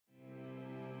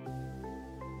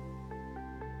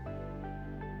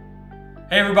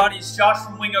Hey everybody, it's Josh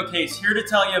from WingoCase here to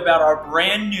tell you about our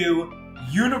brand new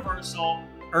universal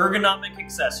ergonomic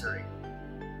accessory,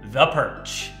 the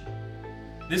Perch.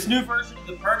 This new version of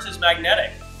the Perch is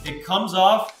magnetic. It comes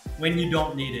off when you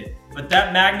don't need it, but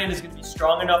that magnet is going to be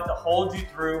strong enough to hold you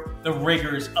through the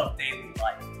rigors of daily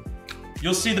life.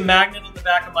 You'll see the magnet on the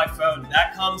back of my phone.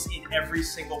 That comes in every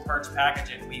single Perch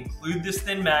packaging. We include this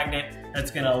thin magnet that's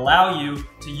going to allow you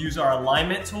to use our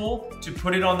alignment tool to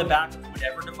put it on the back of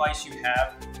whatever device you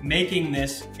have, making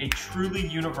this a truly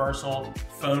universal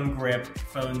phone grip,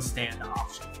 phone stand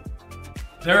option.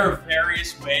 There are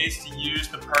various ways to use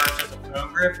the Perch as a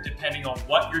phone grip depending on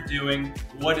what you're doing,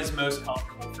 what is most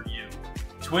comfortable for you.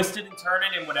 Twist it and turn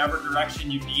it in whatever direction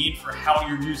you need for how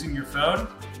you're using your phone.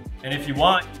 And if you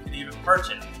want, you can even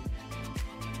perch it.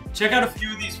 Check out a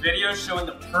few of these videos showing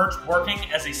the Perch working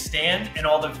as a stand and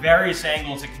all the various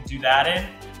angles it can do that in,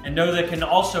 and know that it can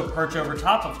also perch over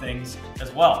top of things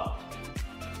as well.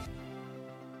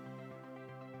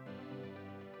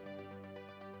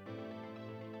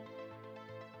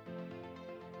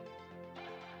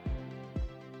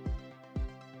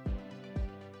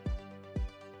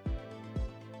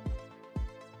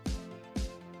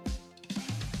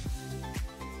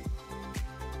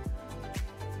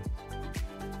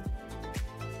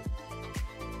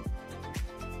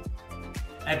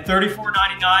 At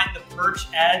 $34.99, the Perch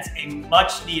adds a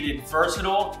much-needed,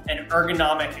 versatile, and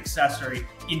ergonomic accessory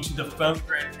into the phone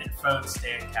grip and phone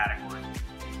stand category.